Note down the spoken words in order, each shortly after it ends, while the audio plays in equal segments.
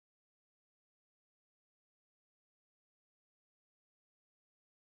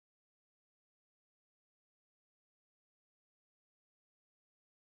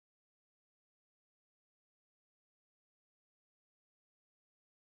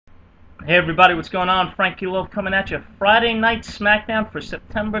Hey everybody, what's going on? Frankie Love coming at you. Friday Night Smackdown for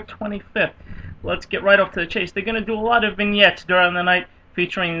September 25th. Let's get right off to the chase. They're going to do a lot of vignettes during the night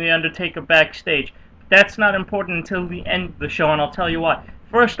featuring The Undertaker backstage. But that's not important until the end of the show, and I'll tell you why.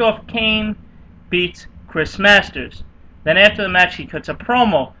 First off, Kane beats Chris Masters. Then after the match, he cuts a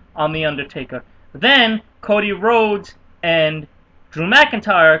promo on The Undertaker. Then Cody Rhodes and Drew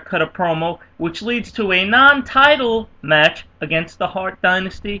McIntyre cut a promo, which leads to a non-title match against the Hart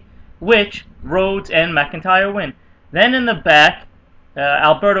Dynasty, which Rhodes and McIntyre win. Then in the back,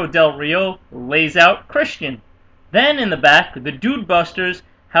 Alberto Del Rio lays out Christian. Then in the back, the Dude Busters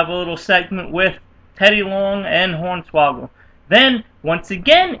have a little segment with Teddy Long and Hornswoggle. Then, once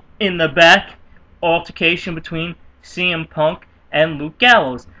again in the back, altercation between CM Punk and Luke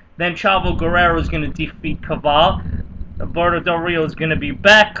Gallows. Then Chavo Guerrero is going to defeat Caval. Alberto Del Rio is going to be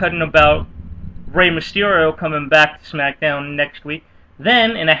back cutting about Rey Mysterio coming back to SmackDown next week.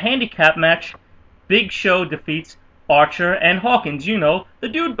 Then, in a handicap match, Big Show defeats Archer and Hawkins, you know, the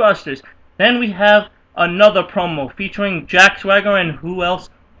Dude Busters. Then we have another promo featuring Jack Swagger and who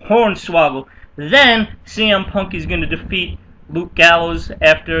else? Hornswoggle. Then, CM Punk is going to defeat Luke Gallows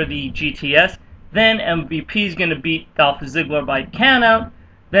after the GTS. Then, MVP is going to beat Dolph Ziggler by countout.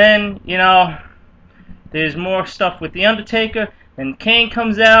 Then, you know, there's more stuff with The Undertaker. Then Kane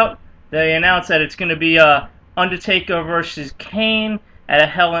comes out. They announce that it's going to be Undertaker versus Kane at a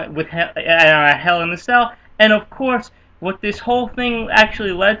Hell in a Cell. And of course, what this whole thing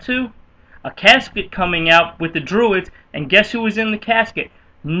actually led to, a casket coming out with the Druids. And guess who was in the casket?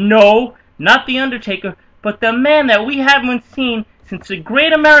 No, not The Undertaker, but the man that we haven't seen since the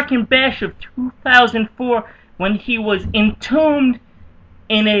Great American Bash of 2004, when he was entombed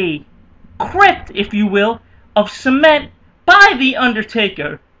in a crypt, if you will, of cement by The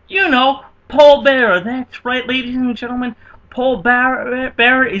Undertaker. You know, Paul Bearer. That's right, ladies and gentlemen. Paul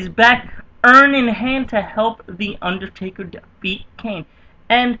Bearer is back, urn in hand, to help The Undertaker defeat Kane.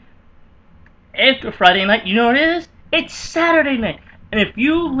 And after Friday night, you know what it is? It's Saturday night. And if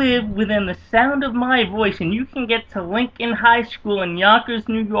you live within the sound of my voice and you can get to Lincoln High School in Yonkers,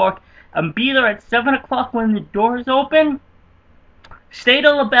 New York, and be there at 7 o'clock when the doors open, stay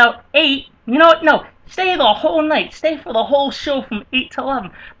till about 8. You know what? No, stay the whole night. Stay for the whole show from 8 to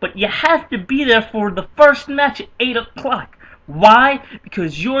 11. But you have to be there for the first match at 8 o'clock. Why?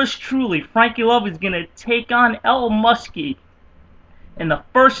 Because yours truly, Frankie Love, is going to take on El Muskie in the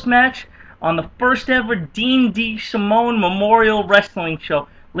first match on the first ever Dean D. Simone Memorial Wrestling Show.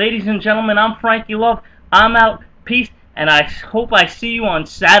 Ladies and gentlemen, I'm Frankie Love. I'm out. Peace. And I hope I see you on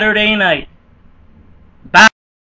Saturday night.